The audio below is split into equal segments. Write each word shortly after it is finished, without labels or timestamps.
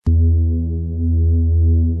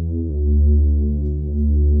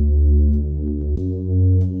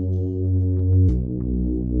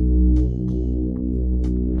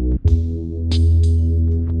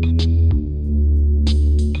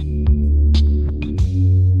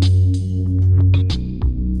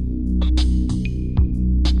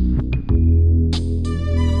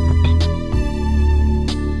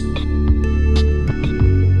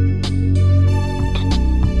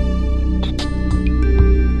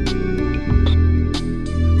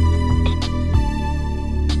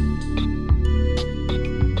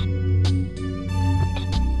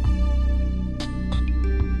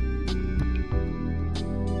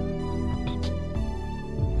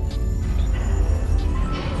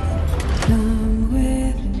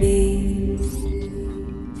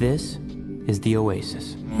is the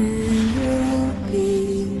Oasis.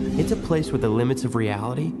 It's a place where the limits of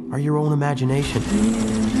reality are your own imagination.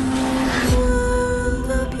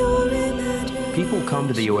 People come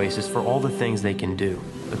to the Oasis for all the things they can do,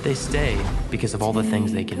 but they stay because of all the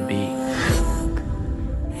things they can be.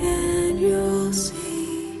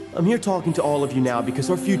 I'm here talking to all of you now because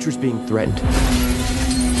our future's being threatened.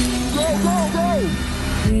 Go, go, go!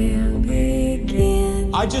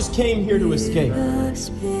 I just came here to escape,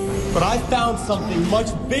 but I found something much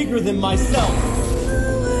bigger than myself.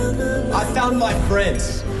 I found my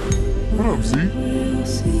friends.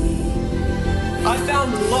 I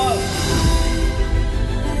found love.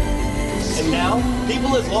 And now, people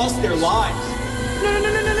have lost their lives.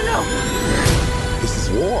 No. This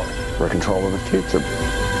is war. We're in control of the future.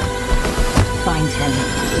 Find him.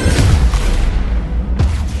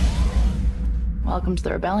 Welcome to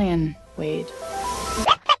the rebellion, Wade.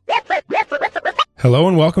 Hello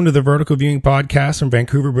and welcome to the Vertical Viewing Podcast from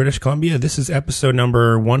Vancouver, British Columbia. This is episode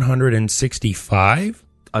number 165.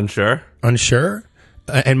 Unsure.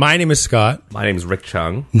 And my name is Scott. My name is Rick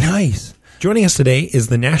Chung. Nice. Joining us today is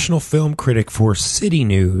the national film critic for City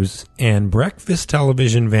News and Breakfast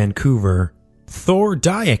Television Vancouver, Thor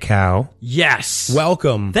Diakow. Yes.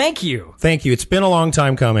 Welcome. Thank you. It's been a long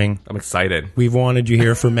time coming. I'm excited. We've wanted you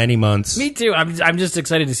here for many months. Me too. I'm just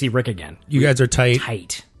excited to see Rick again. You guys are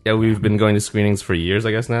tight. Yeah, we've been going to screenings for years, I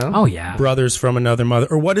guess, now. Oh, yeah. Brothers from another mother.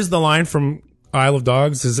 Or what is the line from Isle of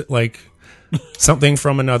Dogs? Is it like something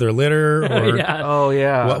from another litter? Or Yeah. Oh,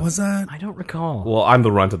 yeah. what was that? I don't recall. Well, I'm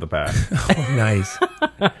the runt of the pack. Oh, nice.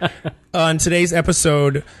 On today's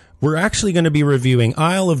episode, we're actually going to be reviewing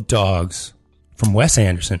Isle of Dogs from Wes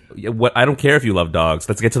Anderson. I don't care if you love dogs.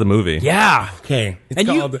 Let's get to the movie. Yeah. Okay. It's And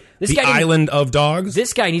called this The guy didn't- Island of Dogs.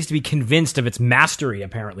 This guy needs to be convinced of its mastery,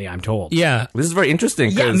 apparently, I'm told. Yeah. This is very interesting.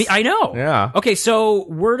 Yeah, 'cause- I know. Yeah. Okay, so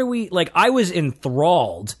where do we, I was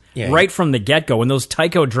enthralled right from the get-go when those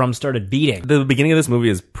taiko drums started beating. The beginning of this movie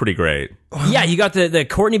is pretty great. Yeah, you got the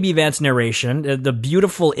Courtney B. Vance narration, the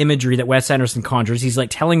beautiful imagery that Wes Anderson conjures. He's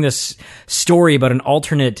telling this story about an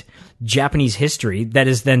alternate Japanese history that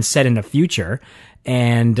is then set in the future.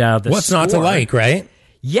 And What's not to like, right?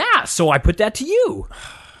 Yeah, so I put that to you.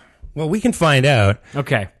 Well, we can find out.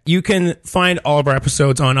 Okay. You can find all of our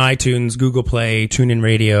episodes on iTunes, Google Play, TuneIn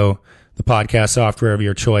Radio, the podcast software of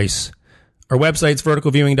your choice. Our website's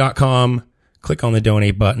verticalviewing.com. Click on the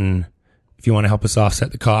donate button if you want to help us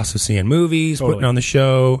offset the cost of seeing movies, putting on the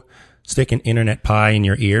show, stick an internet pie in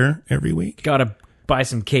your ear every week. Gotta buy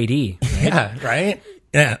some KD. Yeah, right?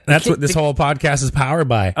 Yeah, that's what this whole podcast is powered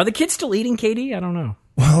by. Are the kids still eating KD? I don't know.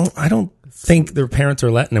 Well, I don't think their parents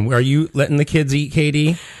are letting them. Are you letting the kids eat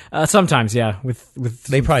KD? Sometimes, yeah. With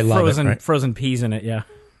They probably love frozen, it, right? frozen peas in it, yeah.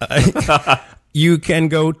 You can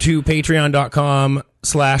go to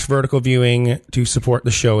patreon.com/verticalviewing to support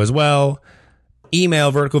the show as well.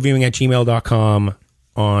 Email verticalviewing@gmail.com.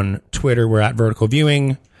 On Twitter, we're at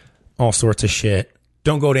verticalviewing. All sorts of shit.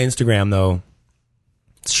 Don't go to Instagram, though.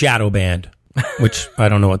 It's shadow banned, which I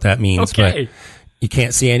don't know what that means, Okay. but you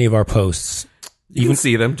can't see any of our posts. You can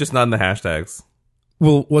see them, just not in the hashtags.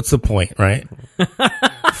 Well, what's the point, right?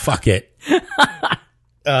 Fuck it.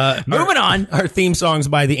 Moving on. Our theme song's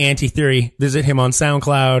by The Anti-Theory. Visit him on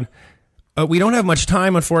SoundCloud. We don't have much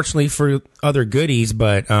time, unfortunately, for other goodies,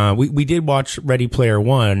 but we did watch Ready Player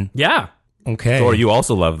One. Yeah. Okay. Or you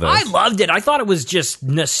also love this. I loved it. I thought it was just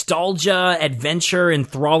nostalgia, adventure,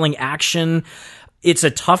 enthralling action. It's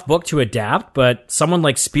a tough book to adapt, but someone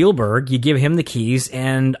like Spielberg, you give him the keys,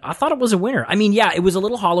 and I thought it was a winner. I mean, yeah, it was a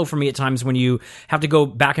little hollow for me at times when you have to go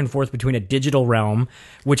back and forth between a digital realm,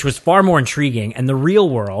 which was far more intriguing, and the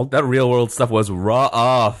real world. That real world stuff was raw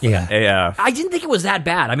off. Yeah. AF. I didn't think it was that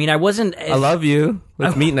bad. I mean, I wasn't... I love you.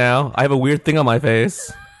 Let's meet now. I have a weird thing on my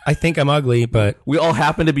face. I think I'm ugly, but... We all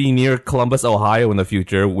happen to be near Columbus, Ohio in the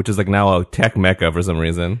future, which is now a tech mecca for some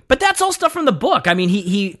reason. But that's all stuff from the book. I mean,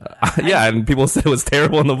 he Yeah, and people said it was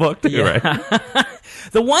terrible in the book too, right?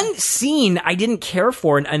 The one scene I didn't care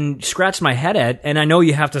for and scratched my head at, and I know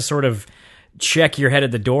you have to sort of check your head at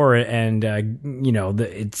the door, and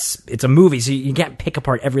it's a movie, so you can't pick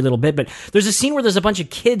apart every little bit. But there's a scene where there's a bunch of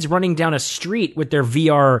kids running down a street with their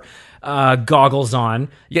VR goggles on.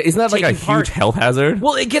 Yeah, isn't that like a taking part. huge health hazard?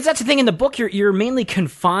 Well, that's the thing in the book. You're mainly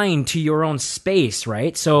confined to your own space,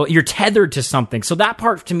 right? So you're tethered to something. So that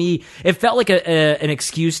part to me, it felt like an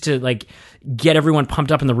excuse to get everyone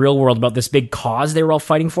pumped up in the real world about this big cause they were all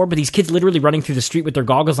fighting for. But these kids literally running through the street with their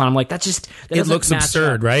goggles on. I'm like, that it looks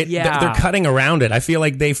absurd, right? Yeah, They're cutting around it. I feel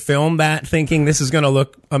like they filmed that thinking this is going to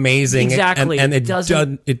look amazing. Exactly. And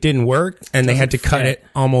it didn't work, and they had to cut it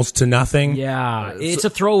almost to nothing. Yeah, it's a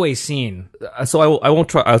throwaway scene. scene. So I won't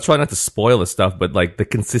try. I'll try not to spoil the stuff, but like the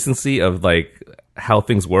consistency of like how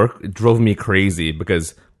things work, it drove me crazy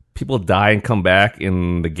because people die and come back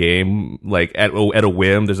in the game like at a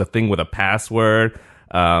whim. There's a thing with a password.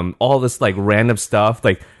 All this like random stuff.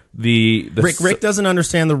 Like the Rick doesn't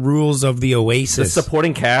understand the rules of the Oasis. The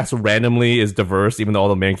supporting cast randomly is diverse, even though all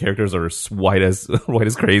the main characters are white as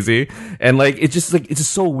crazy, and like it's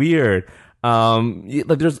just so weird.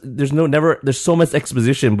 Like there's so much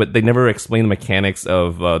exposition, but they never explain the mechanics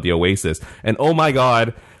of the Oasis. And oh my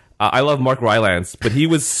god, I love Mark Rylance, but he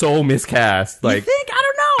was so miscast. Like, You think? I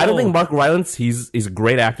don't know. I don't think Mark Rylance, he's a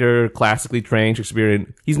great actor, classically trained,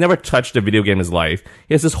 Shakespearean. He's never touched a video game in his life.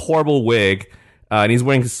 He has this horrible wig. And he's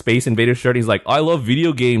wearing his Space Invader shirt. He's like, I love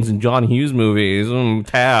video games and John Hughes movies.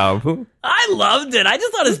 Tab. I loved it. I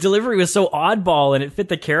just thought his delivery was so oddball and it fit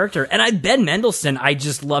the character. And Ben Mendelsohn, I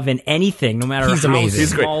just love in anything, no matter He's how amazing.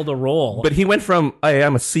 small the role. But he went from,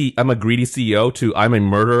 I'm a greedy CEO to I'm a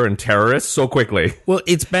murderer and terrorist so quickly. Well,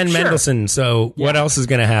 it's Ben Mendelsohn, so what else is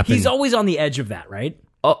going to happen? He's always on the edge of that, right?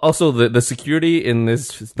 Also, the security in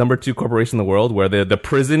this number 2 corporation in the world, where the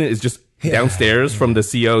prison is just downstairs from the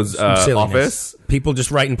CEO's office. People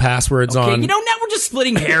just writing passwords Okay, on. now we're just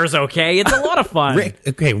splitting hairs, okay? It's a lot of fun.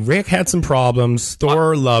 Rick had some problems.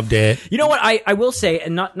 Thor loved it. You know what? I will say,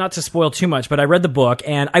 and not to spoil too much, but I read the book,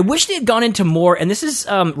 and I wish they had gone into more, and this is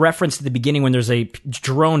referenced at the beginning when there's a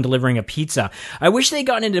drone delivering a pizza. I wish they had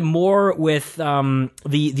gotten into more with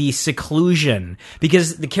the seclusion,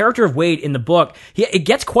 because the character of Wade in the book, it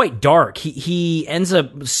gets quite dark. He ends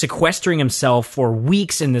up sequestering himself for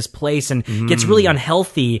weeks in this place and gets really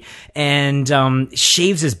unhealthy and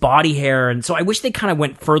shaves his body hair. And so I wish they kind of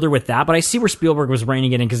went further with that, but I see where Spielberg was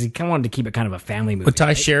reining it in because he kind of wanted to keep it kind of a family movie. But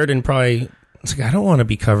Ty Sheridan probably... It's like, I don't want to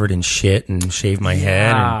be covered in shit and shave my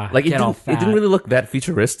head. And, Like it didn't really look that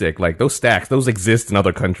futuristic. Like those stacks, those exist in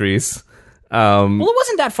other countries. Well, it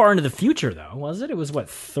wasn't that far into the future, though, was it? It was, what,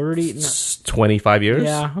 30? 25 years?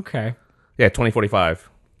 Yeah, okay. Yeah, 2045.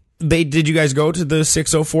 did you guys go to the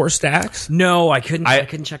 604 stacks? No, I couldn't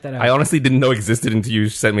check that out. I honestly didn't know existed until you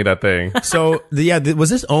sent me that thing. So, was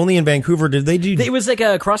this only in Vancouver? Did they do... It was like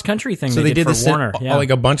a cross-country thing. So they did for this Warner. in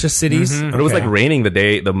like a bunch of cities? But it was like raining the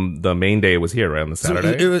day, the main day was here, right, on the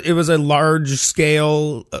Saturday. So it was a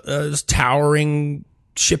large-scale, towering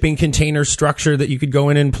shipping container structure that you could go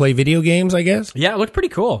in and play video games, I guess? Yeah, it looked pretty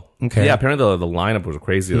cool. Okay. Yeah, apparently the lineup was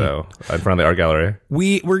crazy, though, in front of the art gallery.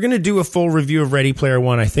 We're going to do a full review of Ready Player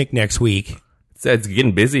One, I think, next week. It's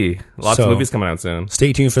getting busy. Lots of movies coming out soon.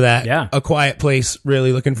 Stay tuned for that. Yeah. A Quiet Place,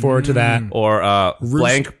 really looking forward to that. Or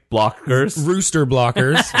blank blockers. Rooster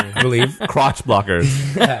blockers, I believe. Crotch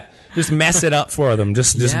blockers. Just mess it up for them.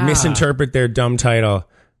 Just Yeah. misinterpret their dumb title.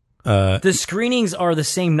 The screenings are the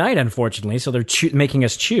same night, unfortunately, so they're making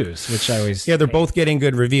us choose, which I always... Yeah, they're both getting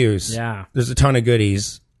good reviews. Yeah. There's a ton of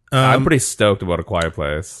goodies. I'm pretty stoked about A Quiet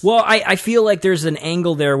Place. Well, I feel like there's an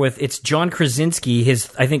angle there with... It's John Krasinski,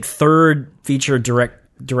 his, I think, third feature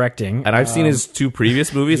directing. And I've seen his 2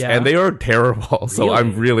 previous movies, yeah. and they are terrible. So Really?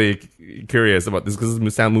 I'm really curious about this, because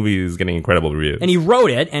this sound movie is getting incredible reviews. And he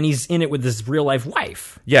wrote it, and he's in it with his real-life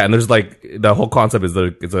wife. Yeah, and there's like, the whole concept is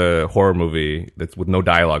it's a horror movie that's with no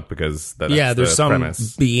dialogue, because that's Yeah, there's the some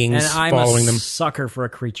premise. beings And I'm following a them. sucker for a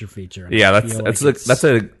creature feature. and Yeah, I feel like it's- that's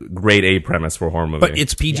a grade A premise for a horror movie. But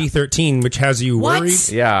it's PG-13, which has you What? worried.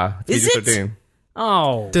 yeah, Is it? PG-13.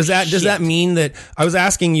 Oh, Does that mean that... I was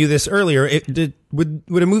asking you this earlier. Would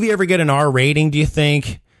a movie ever get an R rating, do you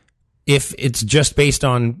think, if it's just based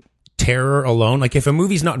on terror alone? Like, if a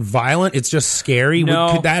movie's not violent, it's just scary.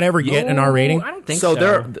 No. Could that ever get an R rating? I don't think so. So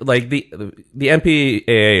there, like the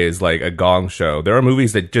MPAA is like a gong show. There are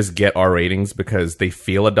movies that just get R ratings because they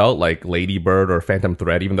feel adult, like Lady Bird or Phantom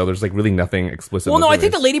Thread, even though there's like really nothing explicit. Well, in no, those I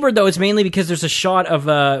think the movies. Lady Bird though is mainly because there's a shot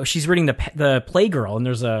of she's reading the Playgirl,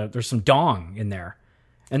 and there's some dong in there,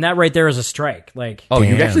 and that right there is a strike. Like, Oh,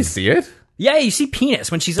 you Damn. actually see it? yeah, you see penis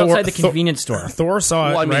when she's outside the convenience store. Thor saw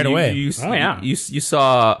it Well, I mean, right away. Oh, yeah. You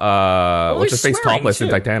saw what's his there's face swearing, topless in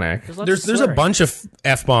too. Titanic. lots of There's a swearing. bunch of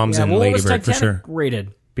F-bombs Yeah, in well, what Lady was Bird, for Titanic sure.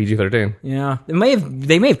 rated? PG-13. Yeah,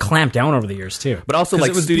 they may have clamped down over the years too. But also, 'Cause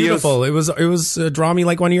like it was studios. beautiful. It was Draw Me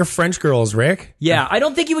Like One of Your French Girls, Rick. Yeah, I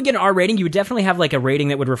don't think you would get an R rating. You would definitely have like a rating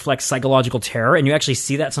that would reflect psychological terror, and you actually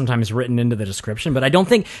see that sometimes written into the description. But I don't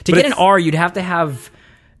think to get an R, you'd have to have.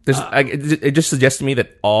 It just suggests to me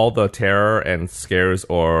that all the terror and scares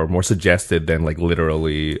are more suggested than like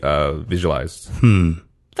literally visualized.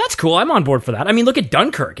 That's cool. I'm on board for that. I mean, look at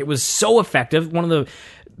Dunkirk. It was so effective. One of the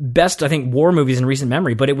best, I think, war movies in recent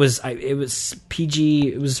memory. But it was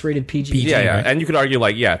PG. It was rated PG. Yeah. Right? And you could argue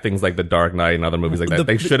things like The Dark Knight and other movies like that.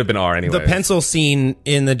 They should have been R anyway. The pencil scene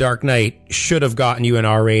in The Dark Knight should have gotten you an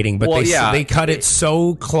R rating, but they cut it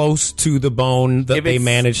so close to the bone that they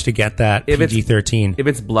managed to get that PG-13. If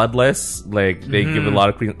it's bloodless, they give it a lot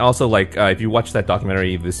of credence. Also, if you watch that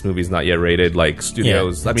documentary, This Movie's Not Yet Rated,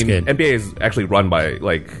 studios. Yeah, good. NBA is actually run by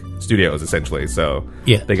studios essentially, so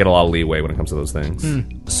they get a lot of leeway when it comes to those things.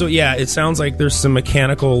 So it sounds like there's some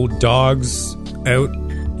mechanical dogs out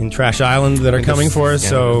in Trash Island that are coming for us.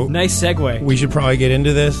 So nice segue. We should probably get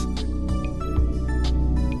into this.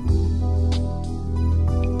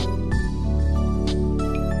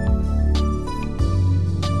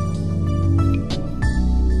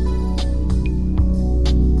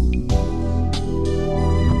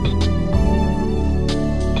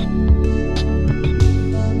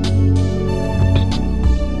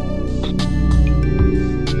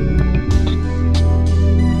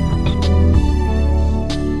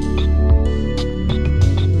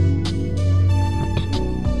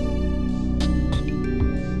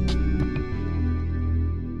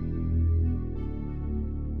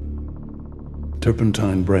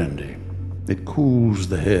 Turpentine brandy. It cools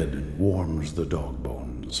the head and warms the dog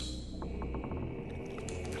bones.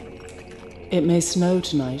 It may snow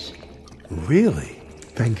tonight. Really?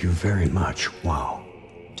 Thank you very much. Wow.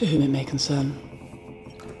 To whom it may concern.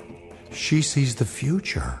 She sees the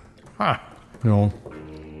future. Huh. No.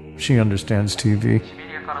 She understands TV.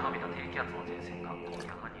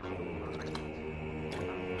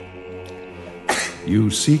 You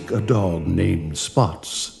seek a dog named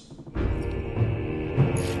Spots.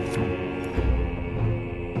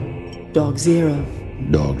 Dog Zero.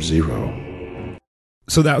 Dog Zero.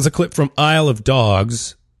 So that was a clip from Isle of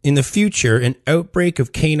Dogs. In the future, an outbreak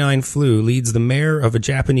of canine flu leads the mayor of a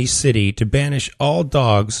Japanese city to banish all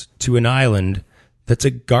dogs to an island that's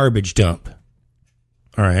a garbage dump.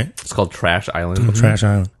 All right. It's called Trash Island. Trash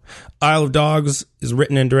Island. Isle of Dogs is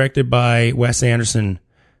written and directed by Wes Anderson,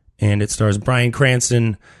 and it stars Bryan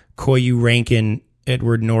Cranston, Koyu Rankin,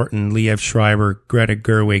 Edward Norton, Liev Schreiber, Greta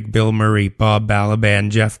Gerwig, Bill Murray, Bob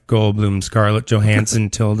Balaban, Jeff Goldblum, Scarlett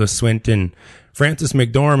Johansson, Tilda Swinton, Frances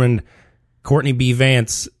McDormand, Courtney B.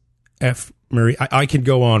 Vance, F. Murray. I could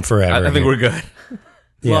go on forever. I think we're good.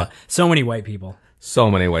 Yeah. Well, so many white people.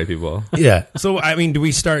 So many white people. Yeah. So, do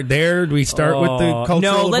we start there? Do we start with the cultural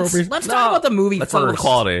No, appropriation? let's talk about the movie Let's first. talk about the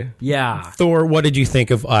quality. Yeah. Thor, what did you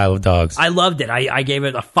think of Isle of Dogs? I loved it. I gave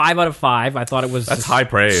it a 5 out of 5. I thought it was That's high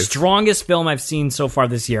praise. Strongest film I've seen so far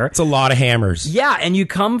this year. It's a lot of hammers. Yeah, and you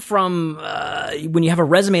come from when you have a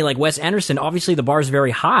resume like Wes Anderson, obviously the bar is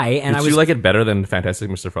very high. And Did you like it better than Fantastic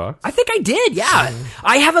Mr. Fox? I think I did, yeah.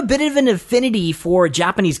 I have a bit of an affinity for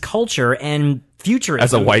Japanese culture and futurism.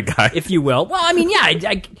 As a white guy. If you will. Well, I mean, yeah,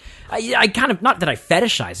 I kind of, not that I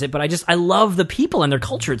fetishize it, but I love the people and their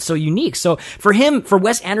culture. It's so unique. So for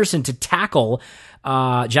Wes Anderson to tackle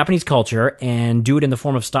Japanese culture and do it in the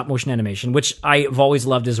form of stop motion animation, which I've always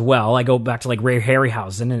loved as well. I go back to Ray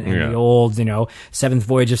Harryhausen and the old, Seventh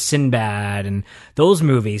Voyage of Sinbad and those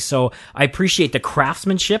movies. So I appreciate the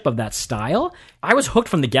craftsmanship of that style. I was hooked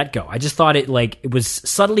from the get-go. I just thought it was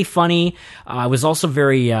subtly funny. It was also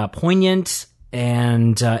very poignant,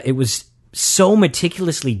 and it was so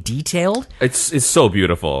meticulously detailed. It's so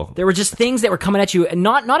beautiful. There were just things that were coming at you, and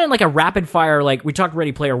not in a rapid fire, we talked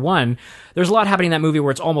Ready Player One. There's a lot happening in that movie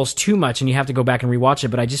where it's almost too much and you have to go back and rewatch it,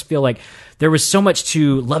 but I just feel like there was so much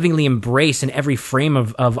to lovingly embrace in every frame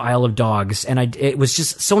of Isle of Dogs, and it was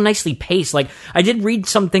just so nicely paced. I did read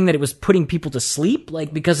something that it was putting people to sleep,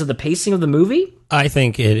 because of the pacing of the movie. I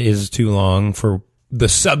think it is too long for the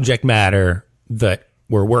subject matter that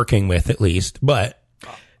we're working with, at least, but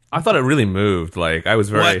I thought it really moved. I was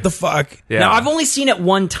very... What the fuck? Yeah. Now, I've only seen it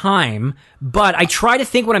one time, but I try to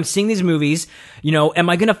think when I'm seeing these movies, am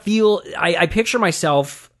I going to feel... I picture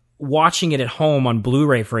myself watching it at home on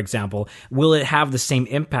Blu-ray, for example. Will it have the same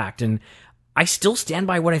impact? And I still stand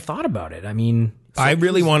by what I thought about it. I mean... I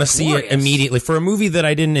really want to see it immediately. For a movie that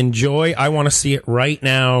I didn't enjoy, I want to see it right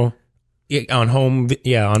now on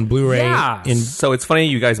on Blu-ray. Yeah. So it's funny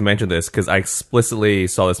you guys mentioned this because I explicitly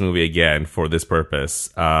saw this movie again for this purpose.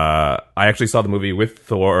 I actually saw the movie with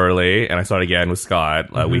Thor early, and I saw it again with Scott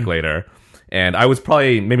a week later. And I was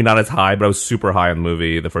probably maybe not as high, but I was super high on the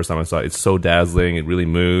movie the first time I saw it. It's so dazzling. It really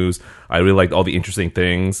moves. I really liked all the interesting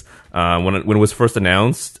things. When it was first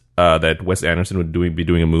announced that Wes Anderson would be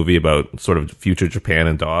doing a movie about sort of future Japan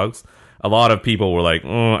and dogs, a lot of people were like,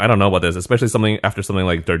 I don't know about this, especially after something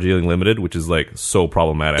like Darjeeling Limited, which is like so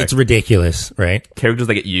problematic. It's ridiculous, right? Characters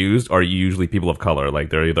that get used are usually people of color,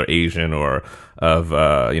 like they're either Asian or of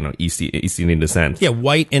East Indian descent. Yeah,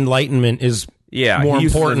 white enlightenment is more he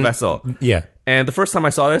used important. As a vessel. Yeah, and the first time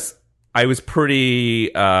I saw this, I was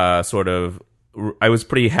pretty I was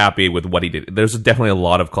pretty happy with what he did. There's definitely a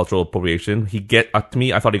lot of cultural appropriation. To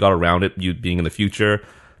me, I thought he got around it. You being in the future.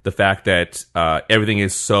 The fact that everything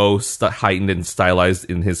is so heightened and stylized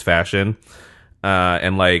in his fashion,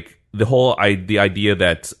 and like the idea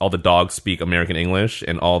that all the dogs speak American English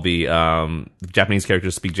and all the Japanese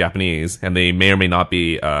characters speak Japanese, and they may or may not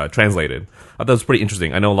be translated. I thought that was pretty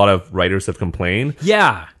interesting. I know a lot of writers have complained.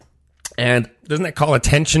 Yeah. And doesn't that call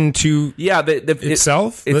attention to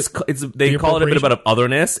itself? They call it a bit about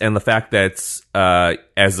otherness and the fact that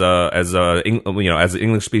as an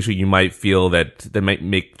English speaker, you might feel that might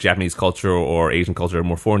make Japanese culture or Asian culture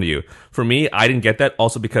more foreign to you. For me, I didn't get that.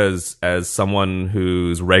 Also because as someone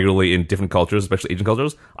who's regularly in different cultures, especially Asian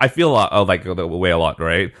cultures, I feel like the way a lot,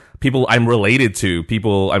 right? People I'm related to,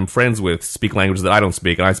 people I'm friends with, speak languages that I don't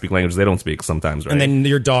speak, and I speak languages they don't speak sometimes, right? And then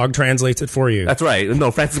your dog translates it for you. That's right.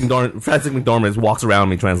 No, Francis McDormand walks around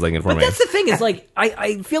me translating it for me. But that's the thing is, like,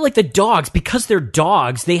 I feel like the dogs, because they're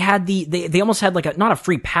dogs, they had they almost had like not a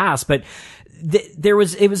free pass, but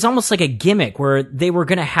it was almost like a gimmick where they were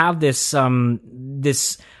going to have this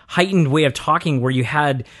heightened way of talking where you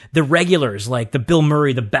had the regulars like the Bill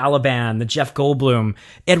Murray, the Balaban, the Jeff Goldblum,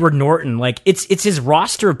 Edward Norton. Like it's his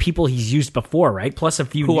roster of people he's used before, right? Plus a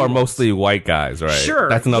few who are mostly white guys, right? Sure,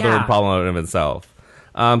 that's another problem in itself.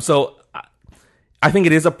 So I think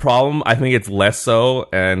it is a problem. I think it's less so.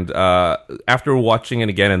 And after watching it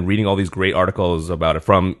again and reading all these great articles about it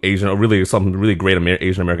from some really great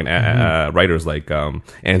Asian American writers like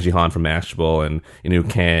Angie Han from Mashable and Inu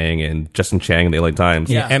Kang and Justin Chang in the LA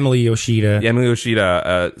Times. Yeah, Emily Yoshida.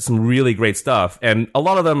 Some really great stuff. And a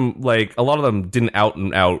lot of them didn't out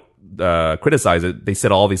and out criticize it. They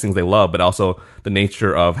said all these things they love, but also the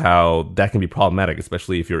nature of how that can be problematic,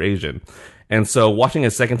 especially if you're Asian. And so watching it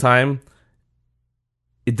a second time,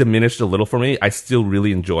 it diminished a little for me. I still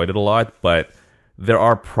really enjoyed it a lot, but there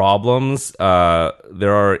are problems. There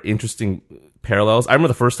are interesting parallels. I remember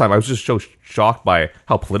the first time I was just so shocked by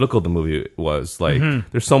how political the movie was. Like,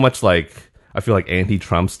 there's so much like I feel like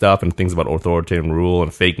anti-Trump stuff and things about authoritarian rule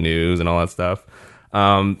and fake news and all that stuff.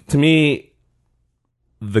 To me,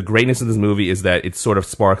 the greatness of this movie is that it sort of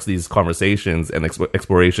sparks these conversations and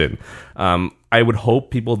exploration. I would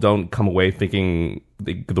hope people don't come away thinking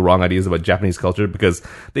the wrong ideas about Japanese culture, because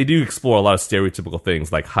they do explore a lot of stereotypical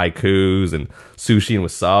things like haikus and sushi and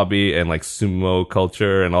wasabi and like sumo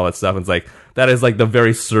culture and all that stuff. And it's like, that is like the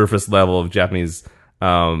very surface level of Japanese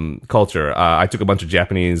culture. I took a bunch of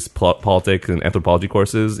Japanese politics and anthropology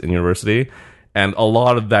courses in university, and a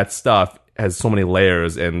lot of that stuff has so many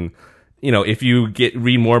layers. And if you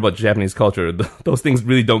read more about Japanese culture, those things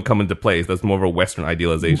really don't come into place. That's more of a Western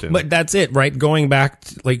idealization. But that's it, right? Going back,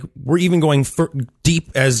 we're even going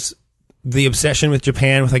deep as the obsession with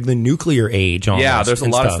Japan with like the nuclear age. Yeah, there's a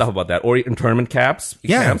lot of stuff about that. Or internment camps,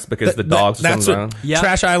 because the dogs. That's what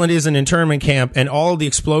Trash Island is, an internment camp, and all the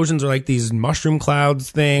explosions are like these mushroom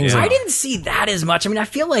clouds things. Yeah. I didn't see that as much. I mean, I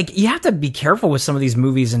feel like you have to be careful with some of these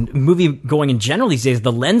movies and movie going in general these days.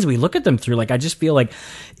 The lens we look at them through, like I just feel like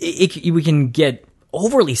we can get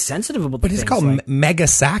overly sensitive about. But it's called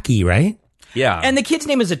Megasaki, right? Yeah, and the kid's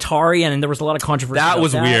name is Atari, and there was a lot of controversy. That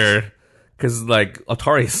was weird. Because like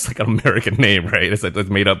Atari is like an American name, right? It's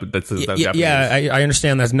made up. That's Japanese. Yeah, I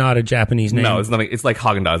understand that's not a Japanese name. No, it's nothing. It's like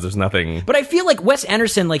Haagen-Dazs. There's nothing. But I feel like Wes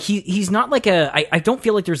Anderson, like he's not like I don't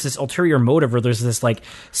feel like there's this ulterior motive or there's this like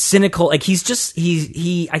cynical. Like he's just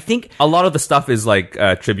I think a lot of the stuff is like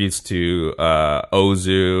tributes to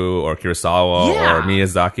Ozu or Kurosawa or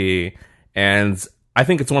Miyazaki, and I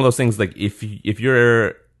think it's one of those things like if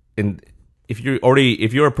you're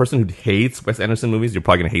a person who hates Wes Anderson movies, you're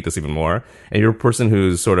probably gonna hate this even more. And you're a person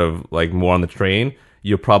who's sort of like more on the train,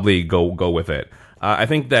 you'll probably go with it. I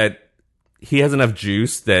think that he has enough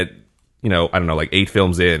juice that I don't know, like 8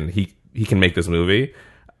 films in, he can make this movie,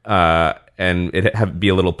 and it play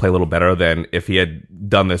a little better than if he had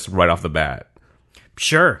done this right off the bat.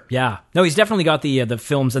 Sure, yeah, no, he's definitely got the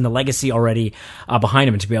films and the legacy already behind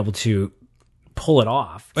him to be able to pull it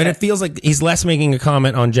off. And it feels like he's less making a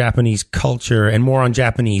comment on Japanese culture and more on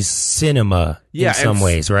Japanese cinema in some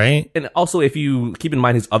ways, right? And also, if you keep in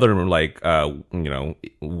mind his other like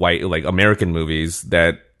white like American movies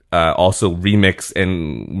that also remix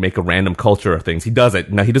and make a random culture of things, he does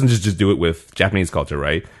it. Now he doesn't just do it with Japanese culture,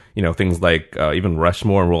 right? Things like even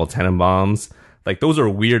Rushmore and Royal Tenenbaums. Like, those are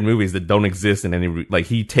weird movies that don't exist in any, like,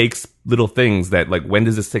 he takes little things that, like, when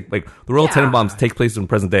does this take, like, the Royal Tenenbaums take place in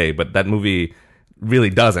present day, but that movie really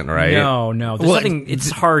doesn't, right? No. There's nothing, it's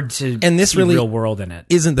hard to and this see really real world in it.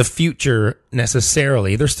 Isn't the future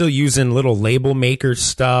necessarily. They're still using little label maker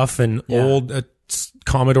stuff and old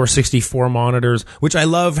Commodore 64 monitors, which I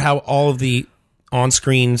love how all of the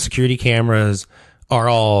on-screen security cameras are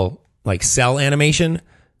all like cell animation.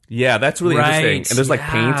 Yeah, that's really interesting. And there's like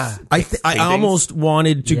paint. I almost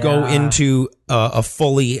wanted to go into a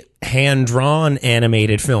fully hand-drawn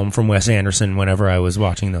animated film from Wes Anderson whenever I was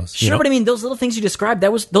watching those. Sure, but I mean, those little things you described,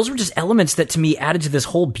 those were just elements that to me added to this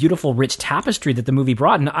whole beautiful, rich tapestry that the movie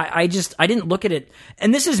brought. And I didn't look at it.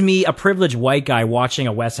 And this is me, a privileged white guy watching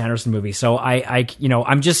a Wes Anderson movie. So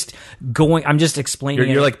I'm just explaining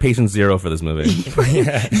You're like patient zero for this movie.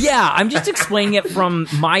 Yeah, I'm just explaining it from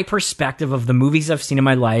my perspective of the movies I've seen in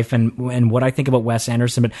my life and what I think about Wes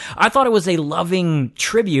Anderson. But I thought it was a loving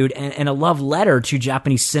tribute and a love letter to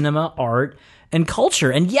Japanese cinema, art, and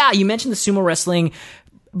culture. And yeah, you mentioned the sumo wrestling,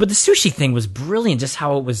 but the sushi thing was brilliant, just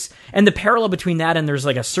how it was. And the parallel between that and there's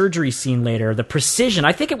like a surgery scene later, the precision.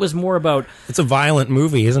 I think it was more about... It's a violent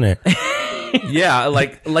movie, isn't it? Yeah,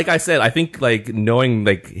 like I said, I think like knowing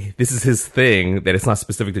like this is his thing, that it's not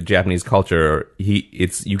specific to Japanese culture,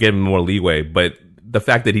 you get him more leeway. But the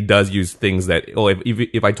fact that he does use things that,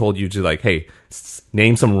 if I told you to like, hey,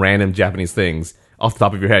 name some random Japanese things off the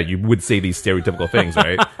top of your head, you would say these stereotypical things,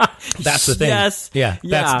 right? That's the thing. Yes. Yeah.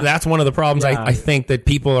 That's one of the problems. Yeah. I think that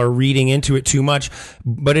people are reading into it too much,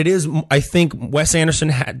 but it is, I think Wes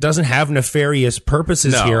Anderson doesn't have nefarious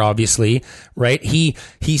purposes here, obviously, right? He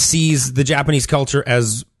sees the Japanese culture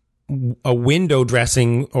as a window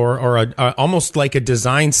dressing or almost like a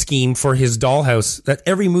design scheme for his dollhouse. That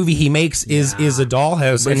every movie he makes is a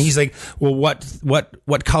dollhouse, and he's like, well,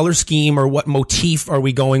 what color scheme or what motif are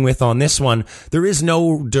we going with on this one? There is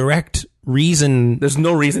no direct reason. There's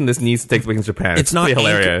no reason this needs to take place in Japan. It's not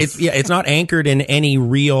hilarious. It's not anchored in any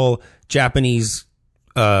real Japanese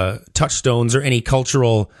touchstones or any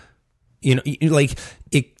cultural. Like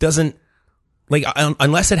it doesn't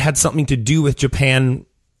unless it had something to do with Japan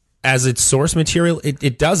as its source material,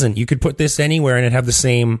 it doesn't. You could put this anywhere and it'd have the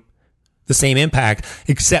same impact,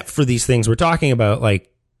 except for these things we're talking about,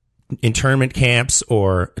 like internment camps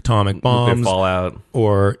or atomic bombs, fallout,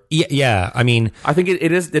 or I mean, I think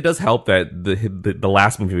it does help that the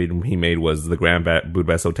last movie he made was the Grand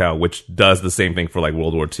Budapest Hotel, which does the same thing for like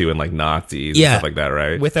World War II and like Nazis and stuff like that,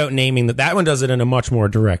 right? Without naming that one does it in a much more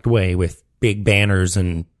direct way with big banners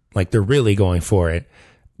and like they're really going for it.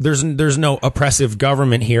 There's no oppressive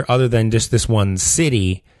government here other than just this one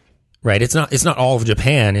city, right? It's not all of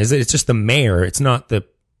Japan, is it? It's just the mayor. It's not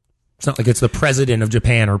like it's the president of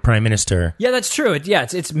Japan or prime minister. Yeah, that's true.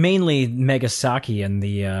 It's mainly Nagasaki and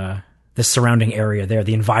the surrounding area there,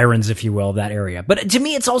 the environs, if you will, of that area. But to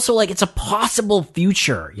me, it's also like it's a possible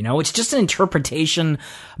future. It's just an interpretation,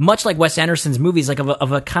 much like Wes Anderson's movies, like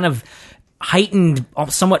of a kind of heightened,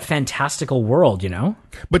 somewhat fantastical world.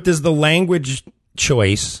 But does the language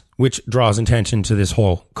choice, which draws attention to this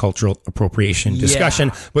whole cultural appropriation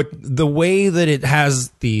discussion, but the way that it has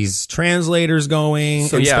these translators going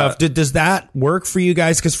stuff, does that work for you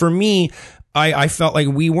guys? Because for me, I felt like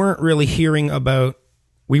we weren't really getting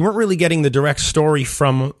the direct story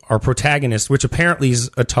from our protagonist, which apparently is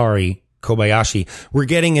Atari Kobayashi. We're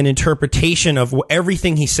getting an interpretation of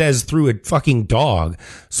everything he says through a fucking dog.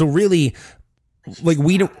 So really, like,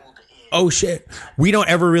 we don't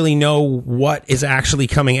ever really know what is actually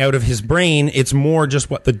coming out of his brain. It's more just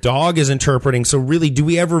what the dog is interpreting. So really, do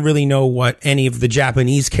we ever really know what any of the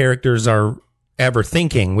Japanese characters are ever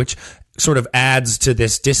thinking, which sort of adds to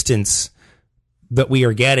this distance that we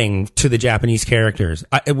are getting to the Japanese characters,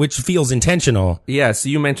 which feels intentional. Yeah, so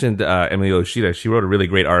you mentioned Emily Yoshida. She wrote a really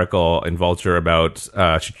great article in Vulture about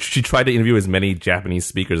she tried to interview as many Japanese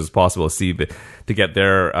speakers as possible to get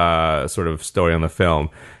their sort of story on the film.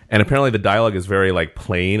 And apparently the dialogue is very like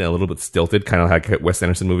plain and a little bit stilted, kind of like Wes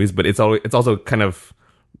Anderson movies, but it's also kind of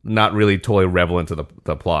not really totally relevant to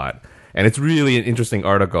the plot. And it's really an interesting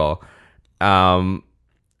article. I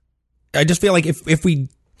just feel like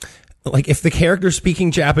if the character's speaking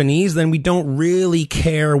Japanese, then we don't really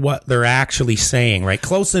care what they're actually saying, right?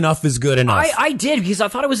 Close enough is good enough. I did, because I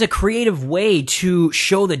thought it was a creative way to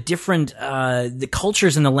show the different the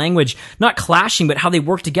cultures and the language not clashing, but how they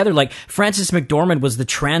work together. Like Frances McDormand was the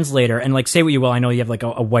translator, and like, say what you will, I know you have like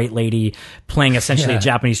a white lady playing essentially a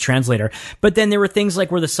Japanese translator, but then there were things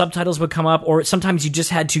like where the subtitles would come up, or sometimes you just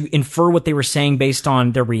had to infer what they were saying based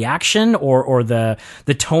on their reaction or the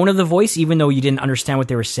tone of the voice, even though you didn't understand what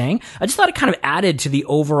they were saying. I just thought it kind of added to the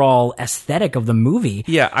overall aesthetic of the movie.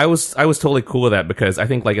 Yeah, I was totally cool with that because I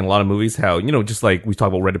think like in a lot of movies, how just like we talk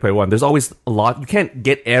about Ready Player One, there's always a lot. You can't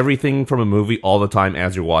get everything from a movie all the time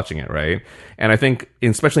as you're watching it, right? And I think,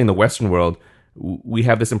 especially in the Western world, we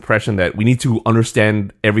have this impression that we need to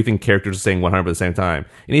understand everything characters are saying 100% at the same time.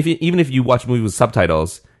 And even if you watch movies with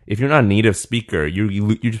subtitles, if you're not a native speaker,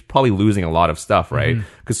 you're just probably losing a lot of stuff, right?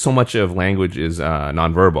 Because so much of language is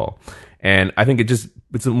nonverbal. And I think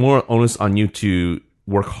it's more onus on you to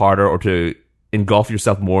work harder or to engulf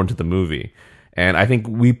yourself more into the movie. And I think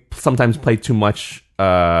we sometimes play too much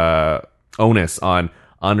onus on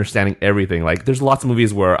understanding everything. Like, there's lots of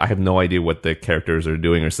movies where I have no idea what the characters are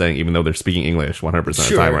doing or saying, even though they're speaking English 100% of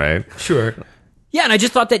the time, right? Sure. Yeah, and I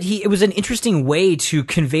just thought that it was an interesting way to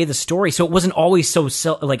convey the story, so it wasn't always so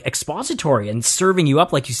like expository and serving you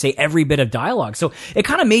up, like you say, every bit of dialogue. So it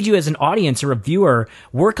kind of made you, as an audience or a viewer,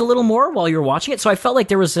 work a little more while you were watching it. So I felt like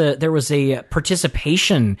there was a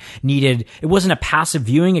participation needed. It wasn't a passive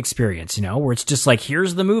viewing experience, where it's just like,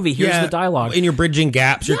 here's the movie, here's the dialogue, and you're bridging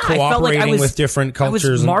gaps, you're cooperating with different cultures.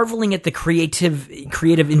 I was marveling at the creative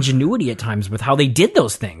ingenuity at times with how they did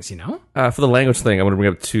those things. For the language thing, I want to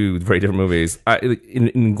bring up two very different movies. In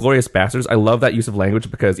Inglourious Basterds, I love that use of language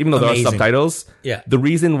because even though there are subtitles, the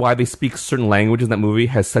reason why they speak certain languages in that movie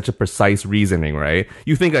has such a precise reasoning, right?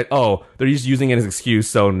 You think like, oh, they're just using it as an excuse,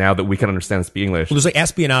 so now that we can understand and speak English. Well, there's like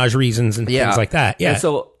espionage reasons and things like that. Yeah. And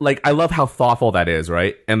so, like, I love how thoughtful that is,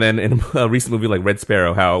 right? And then in a recent movie like Red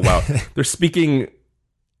Sparrow, how, they're speaking...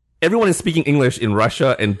 Everyone is speaking English in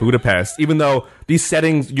Russia and Budapest, even though these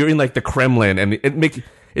settings, you're in like the Kremlin, and it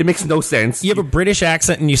makes no sense. You have a British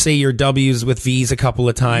accent and you say your W's with V's a couple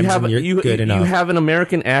of times and you're good enough. You have an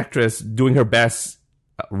American actress doing her best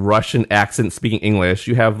Russian accent speaking English.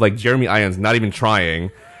 You have like Jeremy Irons not even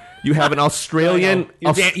trying. You have an Australian...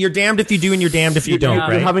 You're damned if you do and you're damned if you don't,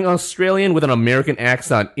 right? You're having an Australian with an American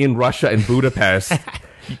accent in Russia and Budapest.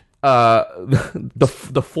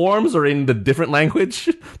 The forms are in the different language,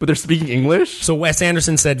 but they're speaking English. So Wes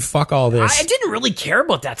Anderson said, fuck all this. I didn't really care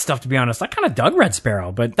about that stuff, to be honest. I kind of dug Red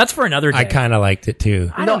Sparrow, but that's for another day. I kind of liked it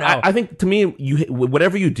too. I don't know. I think, to me,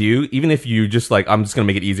 whatever you do, even if you just like, I'm just going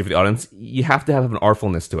to make it easy for the audience, you have to have an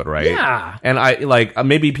artfulness to it, right? Yeah. And I like,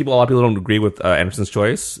 maybe a lot of people don't agree with Anderson's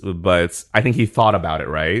choice, but I think he thought about it,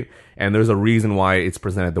 right? And there's a reason why it's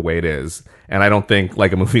presented the way it is. And I don't think,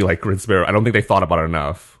 like a movie like Red Sparrow, I don't think they thought about it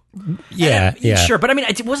enough. Yeah. Sure, but I mean,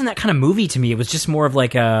 it wasn't that kind of movie to me. It was just more of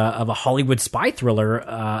like a Hollywood spy thriller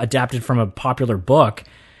adapted from a popular book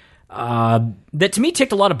that to me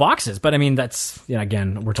ticked a lot of boxes. But I mean, that's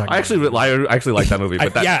again, we're talking. I actually like that movie.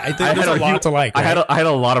 But I think there's a lot to like. Right? I had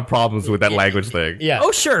a lot of problems with that language thing. Yeah.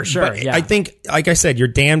 Oh, sure. But yeah. I think, like I said, you're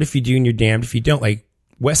damned if you do and you're damned if you don't. Like,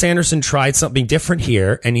 Wes Anderson tried something different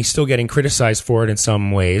here, and he's still getting criticized for it in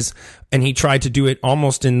some ways. And he tried to do it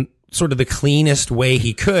almost in sort of the cleanest way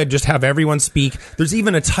he could, just have everyone speak. There's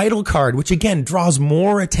even a title card, which again draws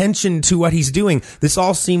more attention to what he's doing. This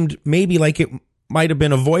all seemed maybe like it might have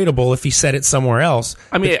been avoidable if he said it somewhere else.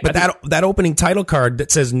 I mean, but that opening title card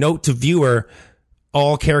that says "Note to viewer."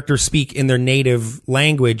 All characters speak in their native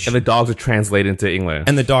language. And the dogs are translated into English.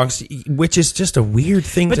 And the dogs, which is just a weird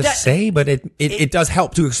thing to say, but it does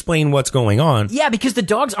help to explain what's going on. Yeah, because the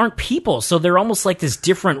dogs aren't people, so they're almost like this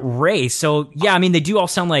different race. So, yeah, I mean, they do all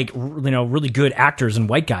sound like, really good actors and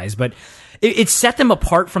white guys, but it set them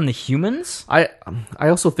apart from the humans. I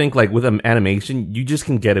also think, like, with animation, you just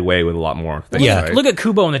can get away with a lot more things, right? Look at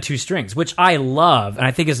Kubo and the Two Strings, which I love, and I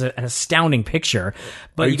think is an astounding picture.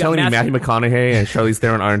 But are you telling me Matthew McConaughey and Charlize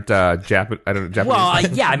Theron aren't Japanese? Well,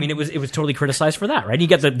 yeah, I mean, it was totally criticized for that, right? You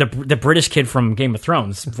got the British kid from Game of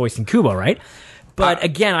Thrones voicing Kubo, right? But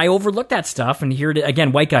again, I overlooked that stuff, and here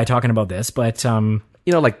again, white guy talking about this, but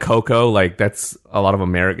like Coco, like that's a lot of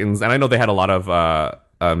Americans, and I know they had a lot of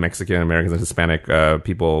Mexican Americans and Hispanic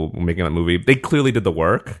people making that movie. They clearly did the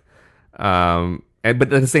work. But at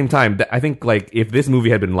the same time, I think like if this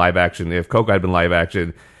movie had been live action, if Coco had been live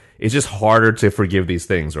action, it's just harder to forgive these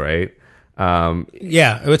things, right?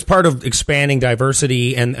 Yeah, it's part of expanding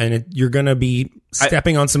diversity, and you're going to be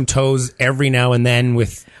stepping on some toes every now and then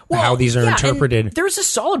with how these are interpreted. There's a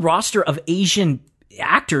solid roster of Asian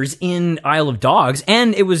actors in Isle of Dogs,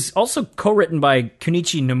 and it was also co-written by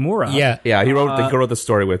Kunichi Nomura. Yeah, he wrote the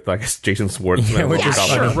story with Jason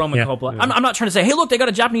Schwartzman. Roman Coppola. Yeah. I'm not trying to say, hey, look, they got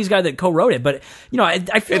a Japanese guy that co-wrote it, but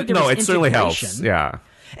I feel like there was it certainly helps. Yeah,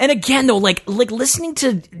 and again, though, like listening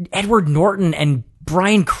to Edward Norton and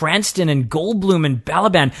Bryan Cranston and Goldblum and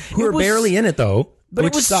Balaban, who are barely in it though. But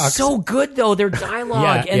which it was sucks. so good, though. Their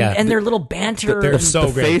dialogue and their little banter. They're so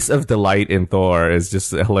the great. face of delight in Thor is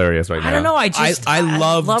just hilarious right now. I don't know. I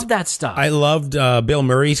loved that stuff. I loved Bill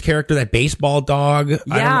Murray's character, that baseball dog.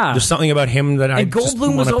 Yeah. There's something about him that I just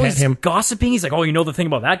Goldblum was want to pet always him. gossiping. He's like, "Oh, you know the thing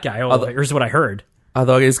about that guy? Oh, here's what I heard."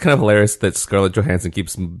 Although it's kind of hilarious that Scarlett Johansson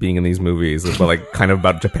keeps being in these movies, but like kind of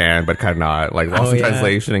about Japan, but kind of not. Like Lost in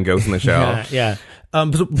Translation and Ghost in the Shell. Yeah.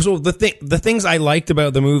 So the things I liked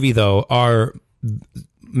about the movie though are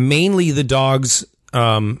mainly the dogs,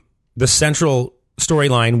 the central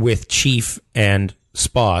storyline with Chief and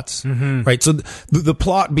Spots, right? So the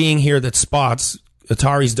plot being here that Spots,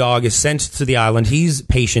 Atari's dog, is sent to the island. He's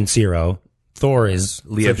patient zero. Thor is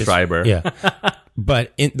Liev Schreiber. Yeah.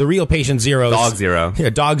 But in the real patient zero, Dog Zero. Yeah,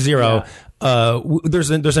 Dog Zero. Yeah. There's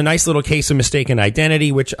a nice little case of mistaken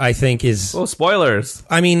identity, which I think is. Oh, spoilers.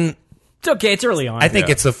 I mean, it's okay. It's early on. I think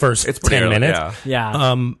it's the first 10 early, minutes.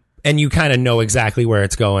 Yeah. And you kind of know exactly where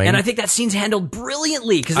it's going. And I think that scene's handled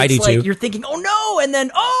brilliantly because I it's do like too. you're thinking, "Oh no," and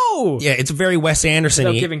then "Oh." Yeah, it's very Wes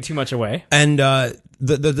Anderson-y. Without giving too much away. And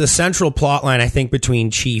the central plot line, I think,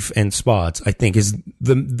 between Chief and Spots, I think, is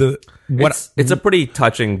it's a pretty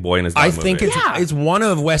touching boy in his dog I think movie. it's one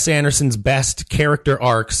of Wes Anderson's best character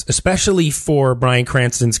arcs, especially for Bryan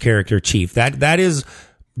Cranston's character Chief. That is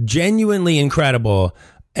genuinely incredible,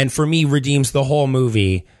 and for me redeems the whole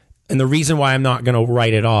movie. And the reason why I'm not going to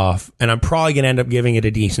write it off, and I'm probably going to end up giving it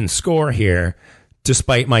a decent score here,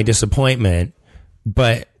 despite my disappointment,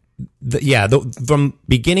 but from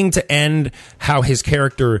beginning to end, how his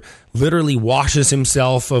character literally washes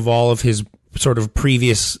himself of all of his sort of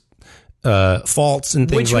previous faults and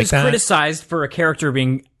things like that. Which was criticized for a character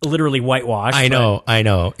being literally whitewashed. I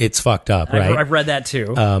know. It's fucked up, right? I've read that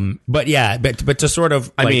too. But to sort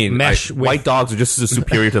of mesh with... white dogs are just as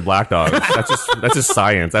superior to black dogs. That's just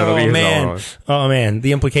science. I don't know. Oh man,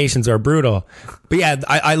 the implications are brutal. But yeah,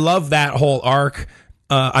 I love that whole arc.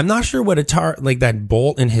 I'm not sure what like that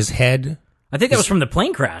bolt in his head. I think that was from the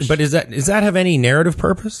plane crash. But does that have any narrative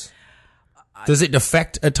purpose? Does it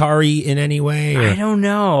affect Atari in any way? I don't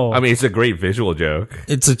know. I mean, it's a great visual joke.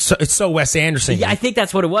 It's so Wes Anderson. Yeah, I think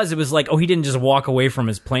that's what it was. It was like, he didn't just walk away from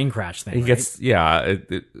his plane crash thing. He gets,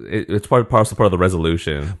 it's part of the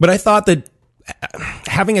resolution. But I thought that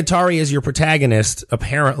having Atari as your protagonist,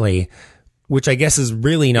 apparently, which I guess is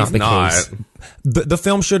really not case. The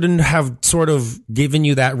film shouldn't have sort of given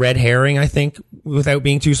you that red herring, I think, without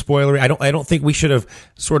being too spoilery. I don't think we should have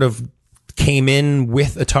sort of came in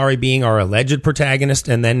with Atari being our alleged protagonist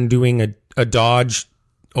and then doing a dodge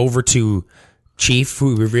over to Chief,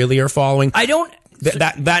 who we really are following.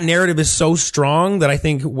 That narrative is so strong that I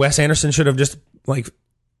think Wes Anderson should have just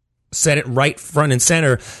set it right front and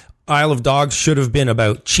center. Isle of Dogs should have been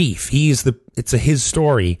about Chief. It's his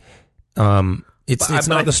story. It's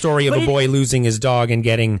not the story of a boy losing his dog and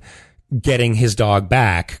getting his dog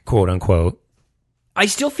back, quote unquote. I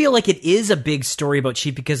still feel like it is a big story about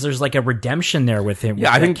Chief because there's like a redemption there with him.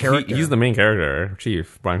 Yeah, I think he's the main character,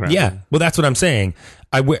 Chief, Bryan Cranston. Yeah, well, that's what I'm saying.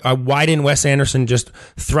 Why didn't Wes Anderson just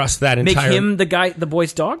thrust that entire... Make him the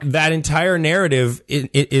boy's dog? That entire narrative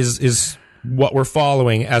is what we're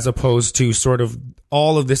following, as opposed to sort of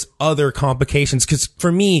all of this other complications. Because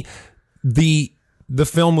for me, the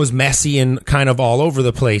film was messy and kind of all over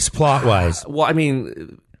the place plot-wise. Well, I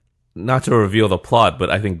mean, not to reveal the plot, but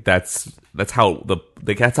I think that's how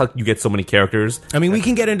you get so many characters. I mean, we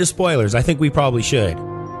can get into spoilers. I think we probably should.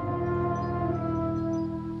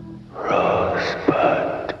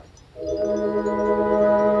 Rosebud.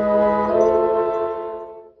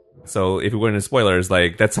 So if we went into spoilers,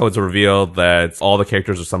 that's how it's revealed that all the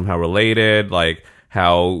characters are somehow related,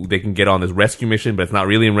 how they can get on this rescue mission, but it's not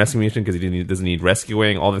really a rescue mission because he doesn't need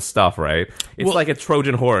rescuing, all this stuff, right? It's like a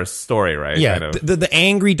Trojan horse story, right? Yeah, kind of. the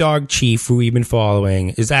angry dog Chief who we've been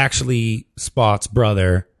following is actually Spot's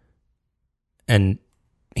brother, and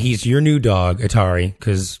he's your new dog, Atari,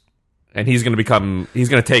 and he's going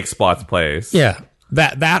to take Spot's place. Yeah,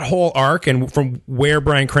 that whole arc, and from where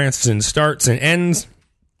Bryan Cranston starts and ends,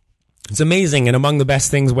 it's amazing, and among the best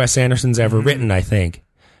things Wes Anderson's ever written, I think.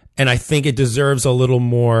 And I think it deserves a little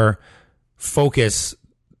more focus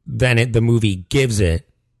than the movie gives it,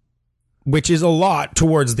 which is a lot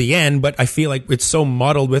towards the end, but I feel like it's so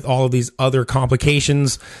muddled with all of these other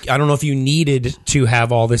complications. I don't know if you needed to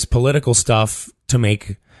have all this political stuff to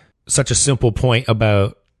make such a simple point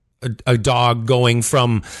about a dog going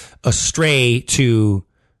from a stray to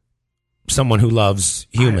someone who loves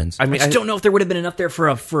humans. I just don't know if there would have been enough there for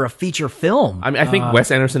a feature film. I mean, I think Wes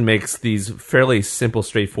Anderson makes these fairly simple,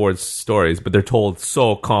 straightforward stories, but they're told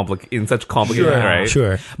so in such complicated, right?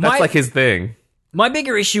 Sure. That's his thing. My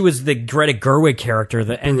bigger issue was the Greta Gerwig character,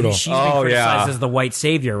 and she's been criticized as the white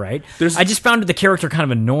savior, right? I just found the character kind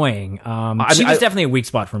of annoying. She was definitely a weak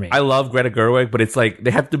spot for me. I love Greta Gerwig, but it's like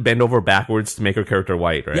they have to bend over backwards to make her character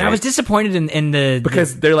white, right? Yeah, I was disappointed in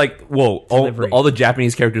because they're like, whoa, all the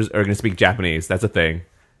Japanese characters are going to speak Japanese. That's a thing.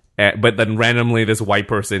 But then randomly, this white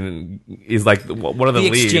person is like one of the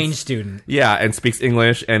leads. Exchange student. Yeah, and speaks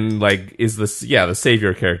English and like is the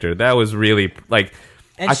savior character. That was really like.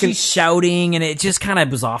 And she's shouting, and it just kind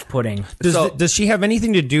of was off-putting. Does she have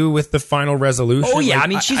anything to do with the final resolution? Oh, yeah. Like, I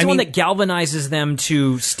mean, she's the one that galvanizes them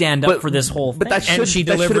to stand up for this whole thing. But she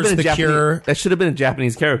delivers the cure. That should have been a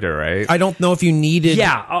Japanese character, right? I don't know if you needed...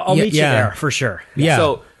 Yeah, I'll meet you there, for sure. Yeah.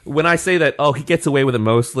 So when I say that, he gets away with it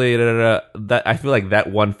mostly, that I feel like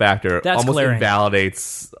that one factor almost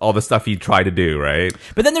invalidates all the stuff he tried to do, right?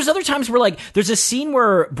 But then there's other times where, like, there's a scene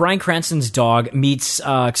where Bryan Cranston's dog meets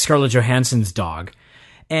Scarlett Johansson's dog.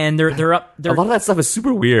 And they're up. A lot of that stuff is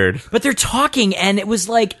super weird. But they're talking, and it was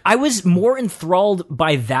like I was more enthralled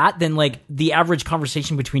by that than like the average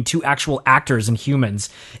conversation between two actual actors and humans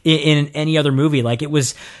in any other movie. Like it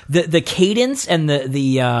was the cadence and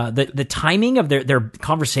the timing of their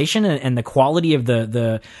conversation and the quality of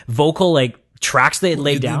the vocal like tracks they had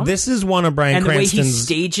laid down. This is one of Bryan Cranston's... And the way he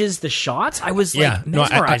stages the shots, I was like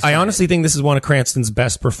mesmerized. I honestly think this is one of Cranston's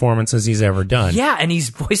best performances he's ever done. Yeah, and he's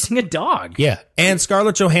voicing a dog. Yeah, and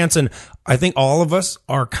Scarlett Johansson, I think all of us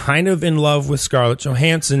are kind of in love with Scarlett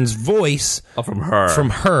Johansson's voice. From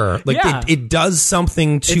her. Like, it does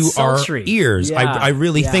something to our ears. Yeah. I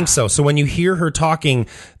really think so. So when you hear her talking,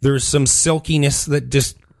 there's some silkiness that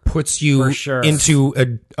just puts you into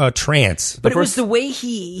a trance. But it was the way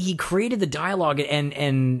he created the dialogue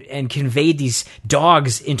and conveyed these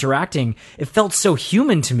dogs interacting. It felt so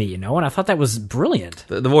human to me, you know, and I thought that was brilliant.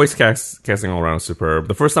 The voice casting all around was superb.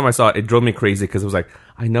 The first time I saw it, it drove me crazy because it was like,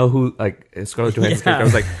 I know who, like, Scarlett Johansson's character. I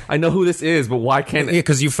was like, I know who this is, but why can't... Yeah,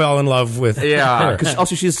 because you fell in love with her. Yeah, because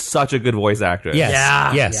also she's such a good voice actress.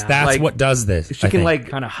 Yes, that's like, what does this. She can, like...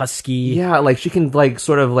 Kind of husky. Yeah, like, she can, like,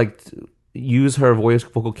 sort of, like... use her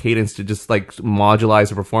vocal cadence to just like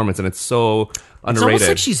modularize her performance, and it's so underrated. It's almost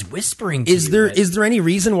like she's whispering to is there any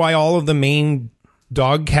reason why all of the main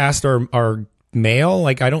dog cast are male?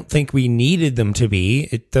 Like, I don't think we needed them to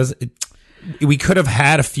be. We could have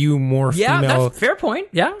had a few more female. Yeah, that's fair point.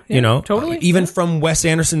 Yeah, you know, totally. Even from Wes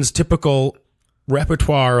Anderson's typical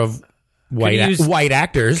repertoire of white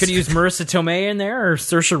actors. Could he use Marissa Tomei in there or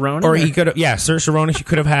Saoirse Ronan? Or he could have, Saoirse Ronan. She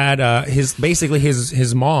could have had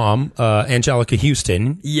his mom, Angelica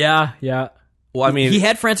Houston. Yeah. Well, I mean, he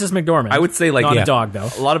had Frances McDormand. I would say like not a dog though.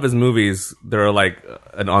 A lot of his movies, there are like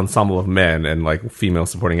an ensemble of men and like female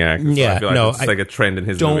supporting actors. Yeah, so I feel like it's like a trend in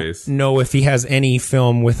his movies. Don't know if he has any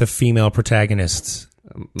film with a female protagonist,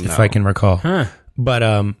 if I can recall.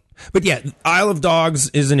 But yeah, Isle of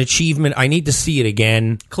Dogs is an achievement. I need to see it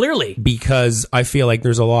again. Clearly. Because I feel like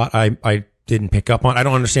there's a lot I didn't pick up on. I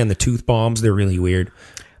don't understand the tooth bombs. They're really weird.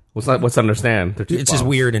 What's to understand? It's just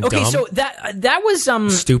weird and dumb. Okay, so that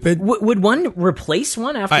was stupid. Would one replace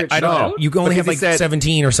one after I don't know. You can only have like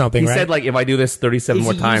 17 or something, right? He said like if I do this 37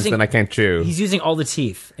 more times, then I can't chew. He's using all the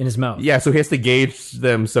teeth in his mouth. Yeah, so he has to gauge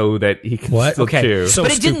them so that he can still chew. So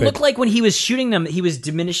but it didn't look like when he was shooting them, he was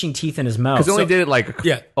diminishing teeth in his mouth. Because he only did it like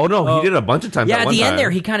Oh no, he did it a bunch of times. Yeah, at the end there,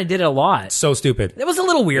 he kind of did it a lot. So stupid. It was a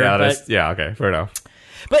little weird. Okay, fair enough.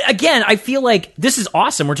 But again, I feel like this is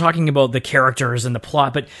awesome. We're talking about the characters and the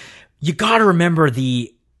plot, but you got to remember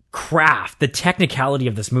the craft, the technicality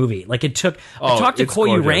of this movie. Like I talked to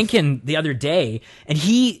Koyu Rankin the other day, and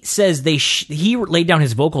he says he laid down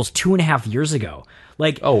his vocals 2.5 years ago.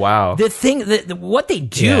 Like, oh wow, the thing that what they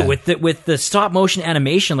do with the stop motion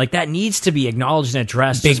animation, like that needs to be acknowledged and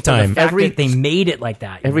addressed. Big time. The fact that they made it like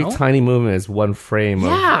that. Every tiny movement is one frame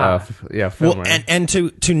of film. Well, and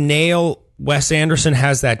to nail. Wes Anderson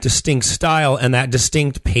has that distinct style and that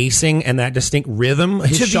distinct pacing and that distinct rhythm.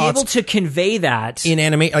 His to shots be able to convey that in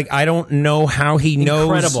animate, like I don't know how he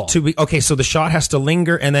knows to be. Okay, so the shot has to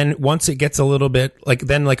linger, and then once it gets a little bit,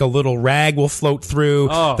 then a little rag will float through.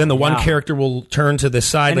 Then the one character will turn to the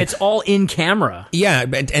side, and it's all in camera. Yeah,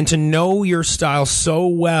 and to know your style so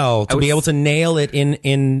well, to be able to nail it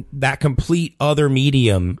in that complete other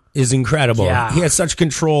medium is incredible. Yeah. He has such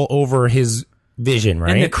control over his vision,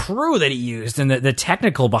 right? And the crew that he used and the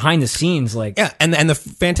technical behind the scenes, like and the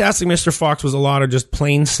Fantastic Mr. Fox was a lot of just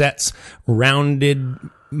plain sets, rounded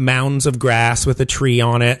mounds of grass with a tree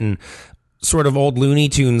on it, and sort of old Looney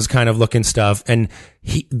Tunes kind of looking stuff. And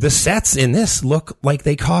the sets in this look like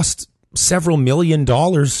they cost several $1 million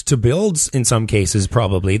to build in some cases.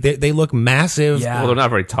 Probably they look massive. Well, they're not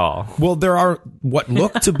very tall. Well, there are what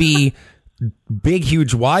look to be big,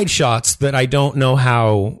 huge wide shots that I don't know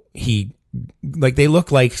how they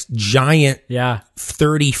look like giant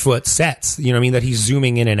 30-foot sets, you know what I mean, that he's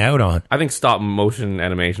zooming in and out on. I think stop motion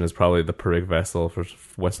animation is probably the perfect vessel for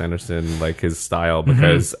Wes Anderson, like his style,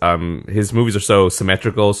 because his movies are so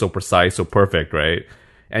symmetrical, so precise, so perfect, right?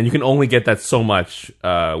 And you can only get that so much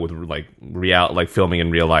with like filming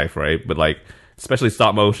in real life, right? But like especially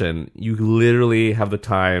stop motion, you literally have the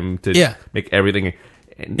time to make everything.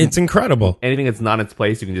 It's incredible. Anything that's not in its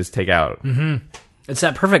place, you can just take out. Mm-hmm. It's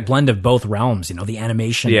that perfect blend of both realms, you know, the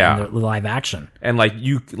animation and the live action. And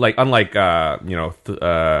unlike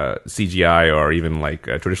CGI or even like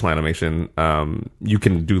traditional animation, you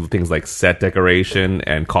can do things like set decoration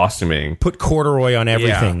and costuming. Put corduroy on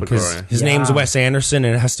everything because his name's Wes Anderson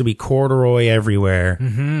and it has to be corduroy everywhere.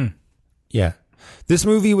 Mm-hmm. Yeah. This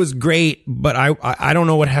movie was great, but I don't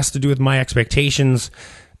know what has to do with my expectations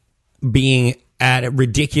being at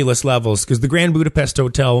ridiculous levels, because The Grand Budapest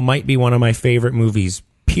Hotel might be one of my favorite movies,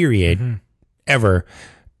 period, ever.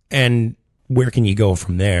 And where can you go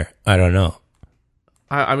from there? I don't know.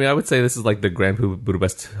 I mean, I would say this is like the Grand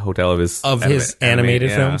Budapest Hotel of his animated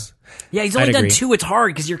films. Yeah, he's only done 2. It's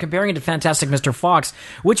hard because you're comparing it to Fantastic Mr. Fox,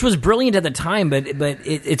 which was brilliant at the time, but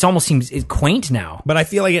it almost seems quaint now. But I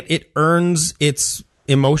feel like it earns its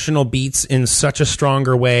emotional beats in such a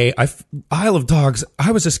stronger way. Isle of Dogs,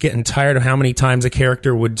 I was just getting tired of how many times a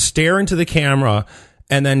character would stare into the camera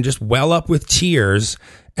and then just well up with tears,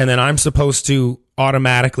 and then I'm supposed to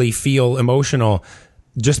automatically feel emotional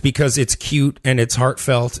just because it's cute and it's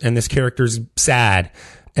heartfelt and this character's sad.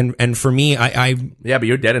 And for me, yeah, but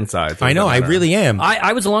you're dead inside. So I know, I really am.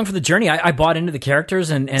 I was along for the journey. I bought into the characters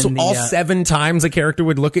and so all 7 times a character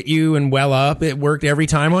would look at you and well up. It worked every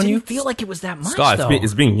time on you. Didn't feel like it was that much. Scott, though.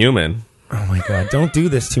 It's being human. Oh my God! Don't do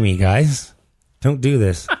this to me, guys. Don't do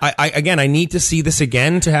this. I need to see this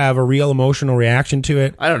again to have a real emotional reaction to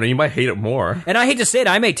it. I don't know. You might hate it more. And I hate to say it,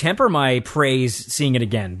 I may temper my praise seeing it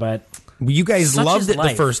again, but. You guys loved it the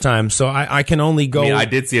first time, so I can only go... I mean, I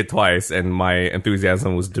did see it twice, and my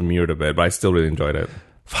enthusiasm was demurred a bit, but I still really enjoyed it.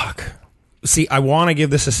 Fuck. See, I want to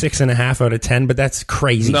give this a 6.5 out of 10, but that's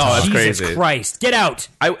crazy. No, that's Jesus crazy. Christ, get out!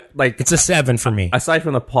 It's a 7 for me. Aside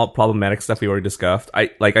from the problematic stuff we already discussed,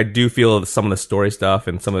 I do feel some of the story stuff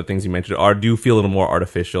and some of the things you mentioned do feel a little more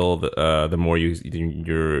artificial the more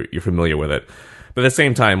you're familiar with it. But at the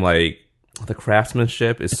same time, like, the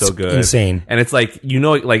craftsmanship is so good, insane, and it's like, you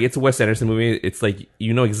know, like, it's a Wes Anderson movie. It's like,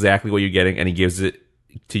 you know exactly what you're getting, and he gives it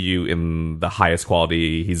to you in the highest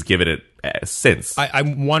quality he's given it since.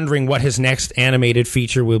 I'm wondering what his next animated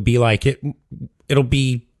feature will be like. It'll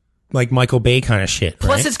be like Michael Bay kind of shit.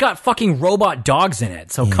 Plus, it's got fucking robot dogs in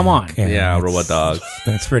it. So come on, robot dogs.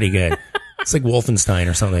 That's pretty good. It's like Wolfenstein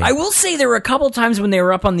or something. I will say there were a couple of times when they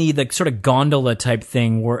were up on the sort of gondola type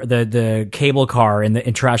thing, where the cable car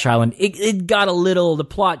in Trash Island, it got the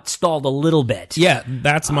plot stalled a little bit. Yeah,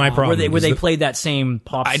 that's my problem. Where they played that same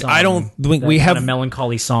pop song. I don't think we have a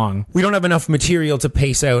melancholy song. We don't have enough material to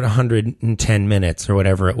pace out 110 minutes or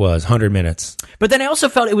whatever it was, 100 minutes. But then I also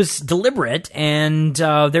felt it was deliberate, and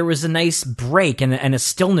there was a nice break and a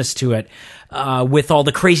stillness to it. With all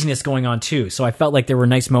the craziness going on too, so I felt like there were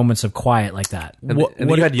nice moments of quiet like that. And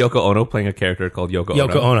you had Yoko Ono playing a character called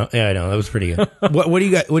Yoko Ono. Yeah, I know, that was pretty good. What do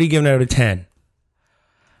you got? What are you giving out of 10?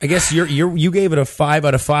 I guess you gave it a 5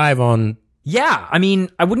 out of 5 on. Yeah, I mean,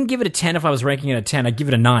 I wouldn't give it a 10 if I was ranking it a 10. I'd give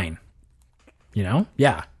it a 9. You know?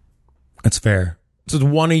 Yeah, that's fair. So it's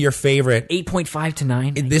one of your favorite 8.5 to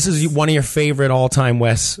 9. This is one of your favorite all-time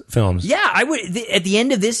Wes films. Yeah, I would. At the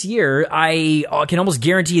end of this year, I can almost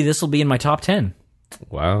guarantee this will be in my top 10.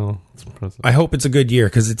 Wow, that's impressive. I hope it's a good year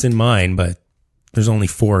because it's in mine, but there's only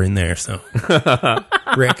 4 in there. So,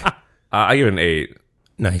 Rick, I give it an 8.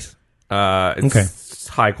 Nice. It's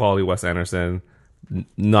high quality Wes Anderson,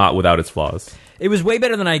 not without its flaws. It was way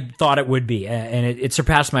better than I thought it would be, and it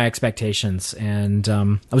surpassed my expectations. And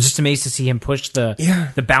I was just amazed to see him push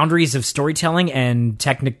the boundaries of storytelling and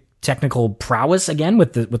technical prowess again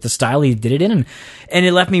with the style he did it in, and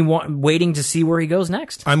it left me waiting to see where he goes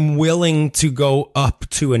next. I'm willing to go up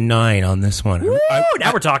to a 9 on this one. Woo,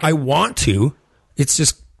 now we're talking. I want to. It's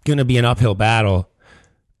just going to be an uphill battle.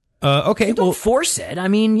 Okay, don't force it. I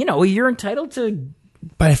mean, you know, you're entitled to.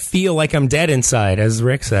 But I feel like I'm dead inside, as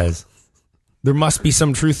Rick says. There must be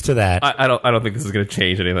some truth to that. I don't think this is going to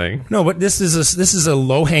change anything. No, but this is a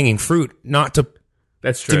low hanging fruit. Not to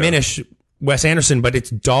diminish Wes Anderson, but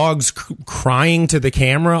it's dogs crying to the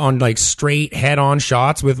camera on like straight head on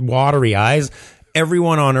shots with watery eyes.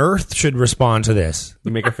 Everyone on Earth should respond to this.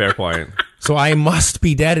 You make a fair point. So I must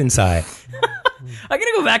be dead inside. I'm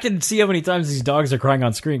gonna go back and see how many times these dogs are crying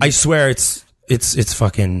on screen. I swear it's It's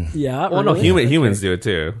fucking Yeah. Well, no, really? humans do it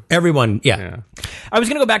too. everyone. Yeah. I was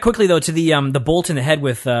going to go back quickly though to the bolt in the head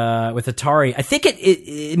with Atari. I think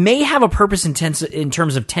it may have a purpose in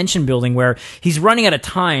terms of tension building, where he's running out of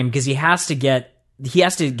time because he has to get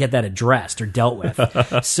that addressed or dealt with.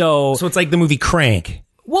 So it's like the movie Crank.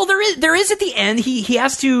 Well, there is at the end. He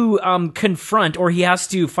has to confront, or he has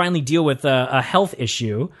to finally deal with a health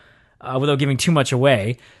issue without giving too much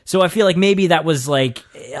away. So I feel like maybe that was like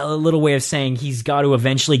a little way of saying he's got to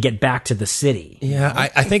eventually get back to the city. Yeah,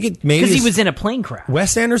 I think it maybe because he was in a plane crash.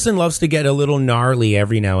 Wes Anderson loves to get a little gnarly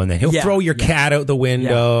every now and then. He'll throw your cat out the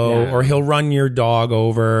window, or he'll run your dog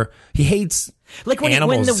over. He hates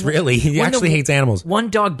animals. Really, he actually hates animals. One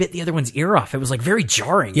dog bit the other one's ear off. It was like very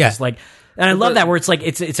jarring. Yeah. It's like. And I love that where it's like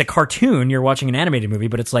it's a cartoon. You're watching an animated movie,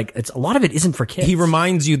 but it's like a lot of it isn't for kids. He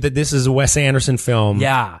reminds you that this is a Wes Anderson film.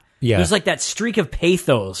 Yeah. There's like that streak of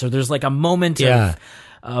pathos, or there's like a moment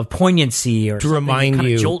of poignancy, or to something remind that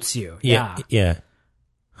you, jolts you. Yeah.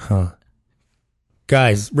 Huh.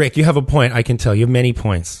 Guys, Rick, you have a point. I can tell you have many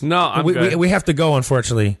points. No, I'm good. We have to go.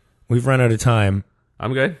 Unfortunately, we've run out of time.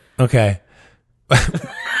 I'm good. Okay.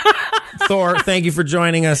 Thor, thank you for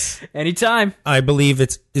joining us. Anytime. I believe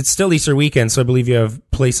it's still Easter weekend, so I believe you have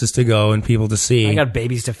places to go and people to see. I got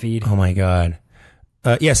babies to feed. Oh my God.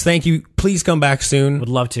 Yes, thank you. Please come back soon. Would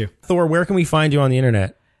love to. Thor, where can we find you on the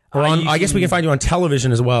internet? Or I guess we can find you on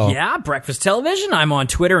television as well. Yeah, breakfast television. I'm on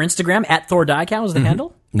Twitter, Instagram, at Thor Diakow is the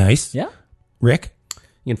handle. Nice. Yeah. Rick?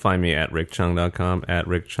 You can find me at rickchung.com, at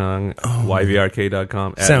rickchung,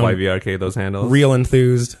 yvrk.com, at Sound yvrk, those handles. Real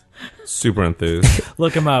enthused. Super enthused.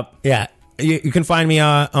 Look him up. Yeah. You can find me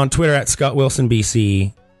on Twitter at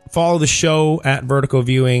ScottWilsonBC. Follow the show at Vertical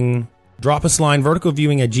Viewing. Drop us a line,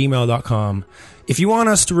 verticalviewing@gmail.com. If you want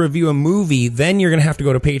us to review a movie, then you're going to have to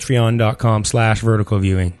go to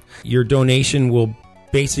patreon.com/verticalviewing. Your donation will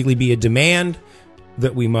basically be a demand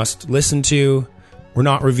that we must listen to. We're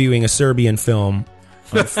not reviewing a Serbian film,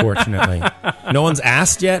 unfortunately. No one's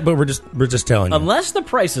asked yet, but we're just telling you. Unless the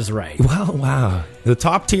price is right. Well, wow. The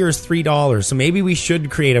top tier is $3, so maybe we should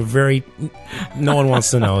create a very... No one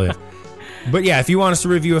wants to know it. But yeah, if you want us to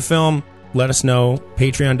review a film, let us know.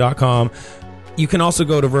 Patreon.com. You can also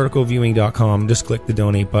go to verticalviewing.com. Just click the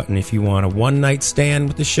donate button if you want a one-night stand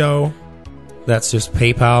with the show. That's just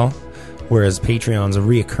PayPal, whereas Patreon's a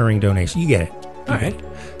reoccurring donation. You get it. All right.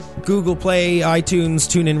 Google Play, iTunes,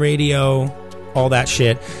 TuneIn Radio, all that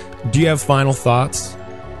shit. Do you have final thoughts?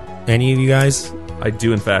 Any of you guys? I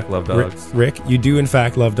do, in fact, love dogs. Rick, you do, in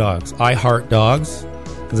fact, love dogs. I heart dogs.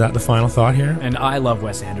 Is that the final thought here? And I love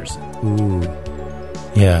Wes Anderson. Ooh.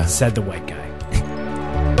 Yeah. Said the white guy.